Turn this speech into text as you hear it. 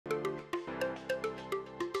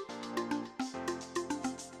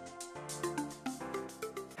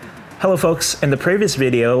Hello folks, in the previous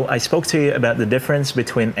video I spoke to you about the difference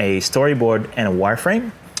between a storyboard and a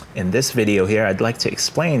wireframe. In this video here I'd like to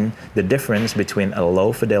explain the difference between a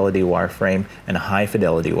low fidelity wireframe and a high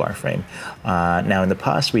fidelity wireframe. Now in the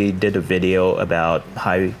past we did a video about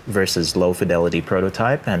high versus low fidelity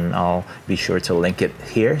prototype, and I'll be sure to link it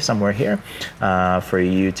here, somewhere here, for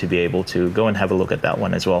you to be able to go and have a look at that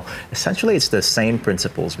one as well. Essentially it's the same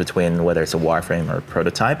principles between whether it's a wireframe or a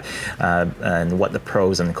prototype, and what the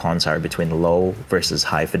pros and cons are between low versus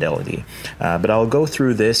high fidelity. But I'll go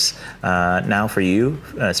through this now for you.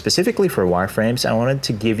 Specifically for wireframes, I wanted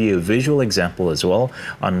to give you a visual example as well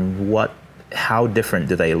on how different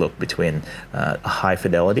do they look between a high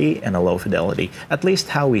fidelity and a low fidelity, at least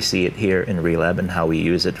how we see it here in Relab and how we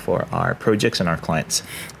use it for our projects and our clients.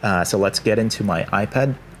 So let's get into my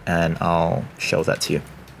iPad and I'll show that to you.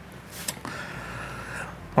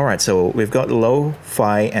 All right, so we've got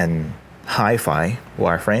low-fi and high-fi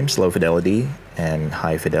wireframes, low fidelity and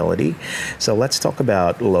high fidelity. So let's talk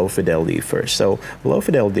about low fidelity first. So low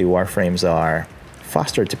fidelity wireframes are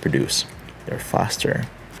faster to produce. They're faster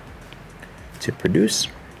to produce.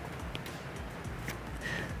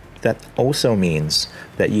 That also means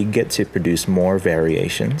that you get to produce more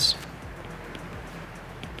variations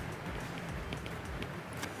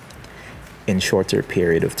in shorter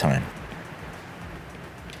period of time.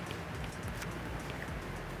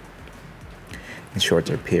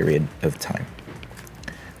 Shorter period of time,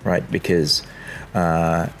 right? Because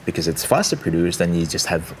it's faster produced, then you just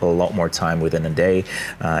have a lot more time within a day.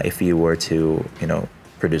 If you were to,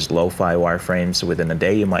 produce lo-fi wireframes within a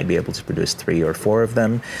day, you might be able to produce 3 or 4 of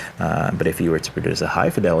them. But if you were to produce a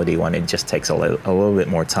high fidelity one, it just takes a little bit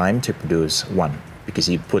more time to produce one, because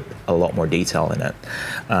you put a lot more detail in it.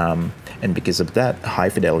 And because of that, high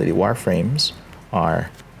fidelity wireframes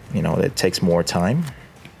are, it takes more time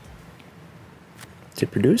to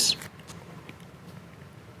produce,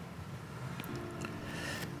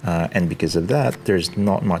 and because of that, there's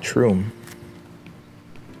not much room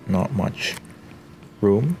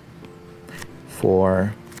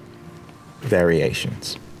for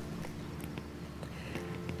variations.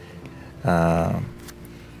 And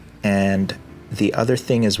the other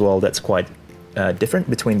thing as well that's quite different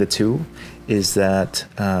between the two is that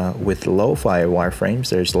with lo-fi wireframes,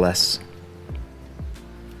 there's less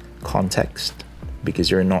context,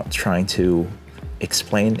 because you're not trying to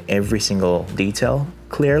explain every single detail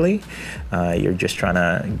clearly. You're just trying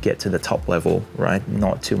to get to the top level, right?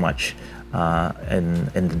 Not too much in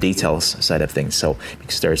the details side of things. So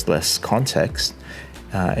because there's less context,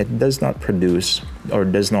 it does not produce or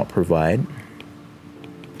does not provide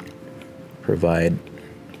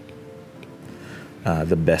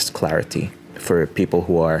the best clarity for people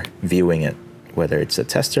who are viewing it, whether it's a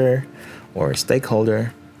tester or a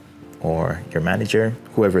stakeholder or your manager,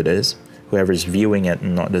 whoever it is, whoever's viewing it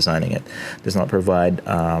and not designing it, does not provide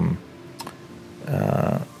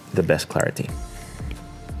the best clarity.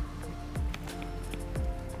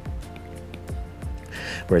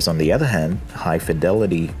 Whereas on the other hand, high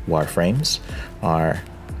fidelity wireframes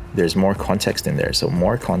there's more context in there. So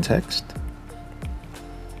more context,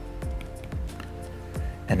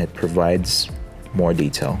 and it provides more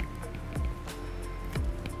detail.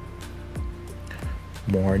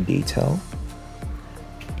 More detail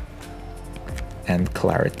and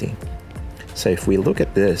clarity. So if we look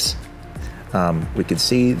at this, we could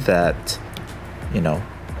see that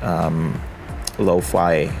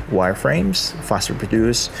lo-fi wireframes faster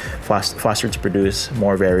to produce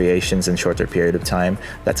more variations in shorter period of time.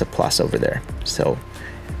 That's a plus over there, so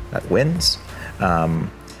that wins.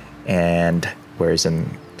 And whereas in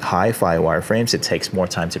high-fi wireframes, it takes more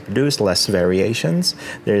time to produce, less variations.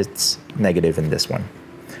 There's negative in this one.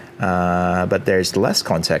 But there's less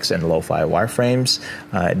context in lo-fi wireframes.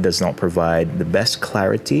 It does not provide the best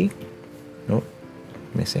clarity. Oh,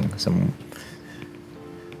 missing some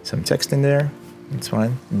text in there. It's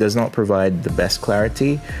fine. It does not provide the best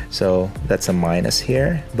clarity, so that's a minus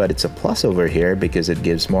here. But it's a plus over here because it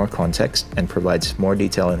gives more context and provides more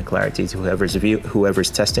detail and clarity to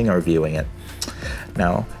whoever's testing or viewing it.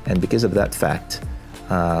 Now, and because of that fact,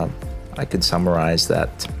 I could summarize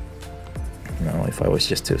that. If I was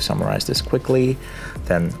just to summarize this quickly,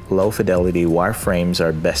 then low fidelity wireframes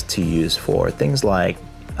are best to use for things like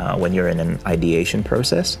when you're in an ideation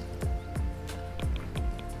process.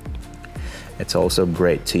 It's also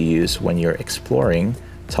great to use when you're exploring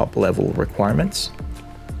top-level requirements.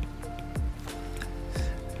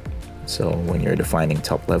 So when you're defining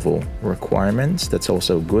top-level requirements, that's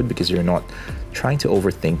also good because you're not trying to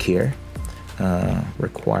overthink here.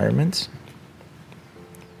 Requirements.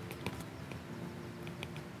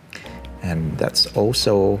 And that's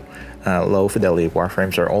also low fidelity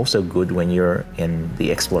wireframes are also good when you're in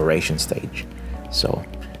the exploration stage. So,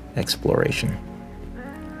 exploration.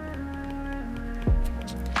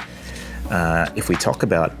 If we talk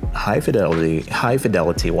about high fidelity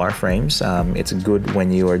wireframes, it's good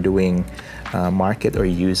when you are doing market or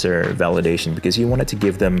user validation, because you want it to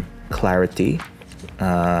give them clarity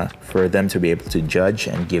for them to be able to judge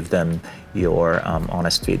and give them your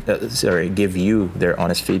give you their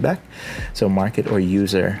honest feedback. So market or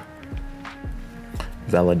user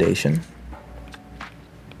validation.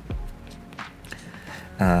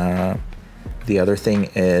 The other thing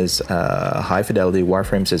is high fidelity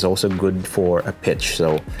wireframes is also good for a pitch.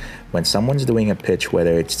 So when someone's doing a pitch,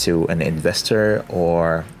 whether it's to an investor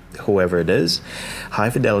or whoever it is, high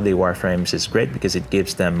fidelity wireframes is great because it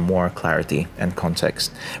gives them more clarity and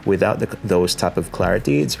context. Without those type of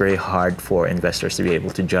clarity, it's very hard for investors to be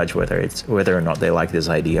able to judge whether or not they like this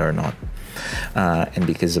idea or not. And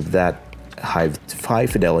because of that, high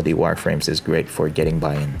fidelity wireframes is great for getting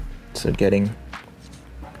buy-in. So getting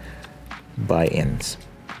buy-ins.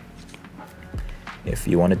 If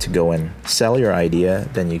you wanted to go and sell your idea,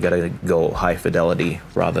 then you gotta go high fidelity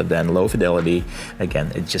rather than low fidelity.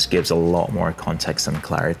 Again, it just gives a lot more context and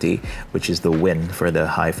clarity, which is the win for the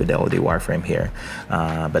high fidelity wireframe here.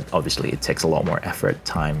 But obviously it takes a lot more effort,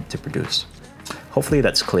 time to produce. Hopefully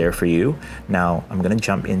that's clear for you. Now I'm gonna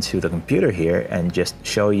jump into the computer here and just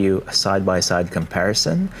show you a side-by-side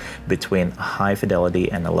comparison between a high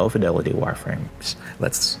fidelity and a low fidelity wireframes.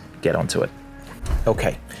 Let's get onto it.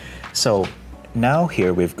 Okay, so now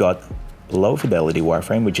here we've got low fidelity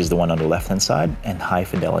wireframe, which is the one on the left hand side, and high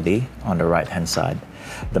fidelity on the right hand side.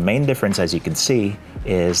 The main difference, as you can see,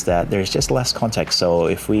 is that there's just less context. So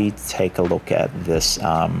if we take a look at this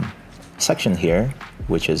section here,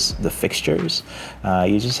 which is the fixtures,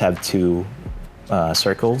 you just have two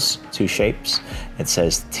circles, two shapes. It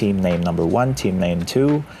says team name number 1, team name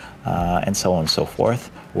 2, and so on and so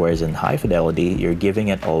forth. Whereas in high fidelity, you're giving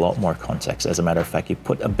it a lot more context. As a matter of fact, you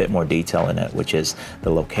put a bit more detail in it, which is the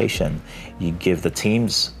location. You give the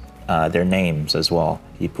teams their names as well.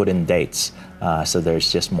 You put in dates, so there's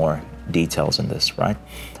just more details in this, right?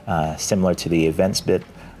 Similar to the events bit,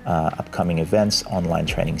 upcoming events, online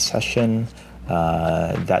training session,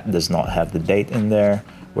 that does not have the date in there,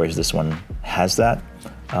 whereas this one has that.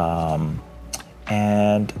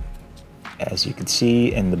 And as you can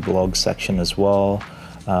see in the blog section as well,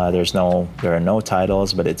 there are no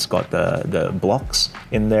titles, but it's got the blocks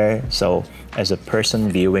in there. So as a person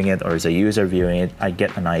viewing it or as a user viewing it, I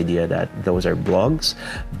get an idea that those are blogs.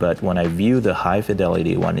 But when I view the high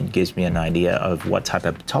fidelity one, it gives me an idea of what type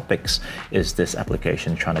of topics is this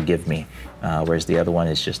application trying to give me. Whereas the other one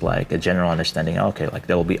is just like a general understanding. Okay, like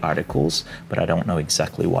there will be articles, but I don't know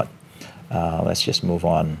exactly what. Let's just move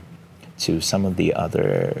on to some of the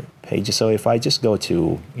other pages. So if I just go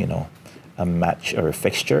to, a match or a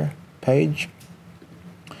fixture page,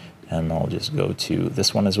 and I'll just go to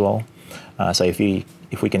this one as well. So if we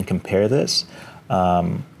can compare this,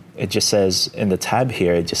 it just says in the tab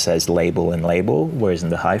here, it just says label and label, whereas in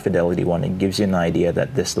the high fidelity one, it gives you an idea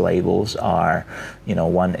that these labels are,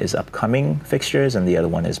 one is upcoming fixtures and the other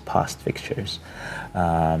one is past fixtures.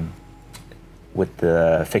 With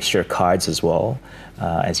the fixture cards as well,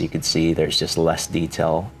 as you can see, there's just less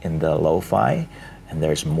detail in the lo-fi, and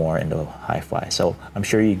there's more in the hi-fi. So I'm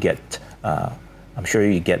sure you get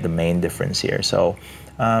the main difference here. So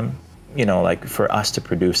like for us to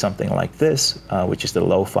produce something like this, which is the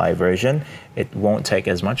lo-fi version, it won't take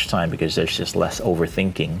as much time because there's just less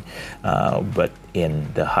overthinking. But in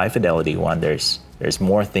the high fidelity one, there's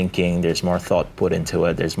more thinking, there's more thought put into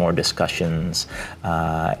it, there's more discussions.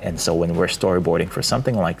 And so when we're storyboarding for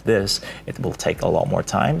something like this, it will take a lot more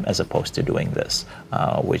time as opposed to doing this,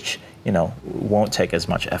 which, won't take as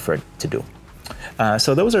much effort to do.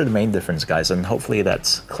 So those are the main difference, guys, and hopefully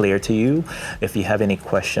that's clear to you. If you have any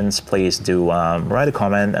questions, please do write a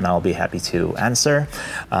comment and I'll be happy to answer.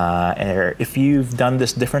 Or if you've done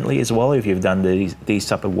this differently as well, if you've done these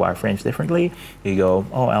type of wireframes differently, you go,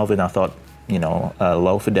 oh, Alvin, I thought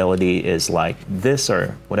low fidelity is like this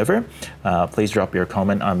or whatever, please drop your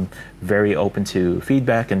comment. I'm very open to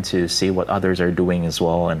feedback and to see what others are doing as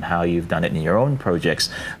well and how you've done it in your own projects,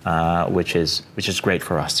 which is great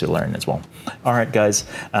for us to learn as well. All right, guys,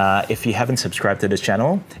 if you haven't subscribed to this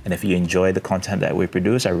channel and if you enjoy the content that we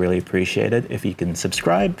produce, I really appreciate it. If you can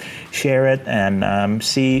subscribe, share it, and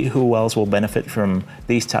see who else will benefit from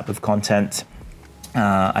these type of content.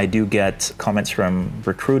 I do get comments from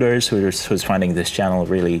recruiters who's finding this channel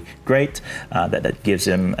really great, that gives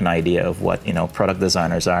them an idea of what product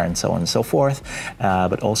designers are and so on and so forth,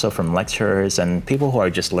 but also from lecturers and people who are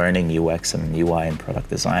just learning UX and UI and product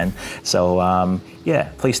design. So yeah,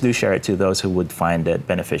 please do share it to those who would find it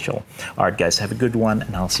beneficial. All right, guys, have a good one,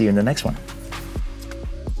 and I'll see you in the next one.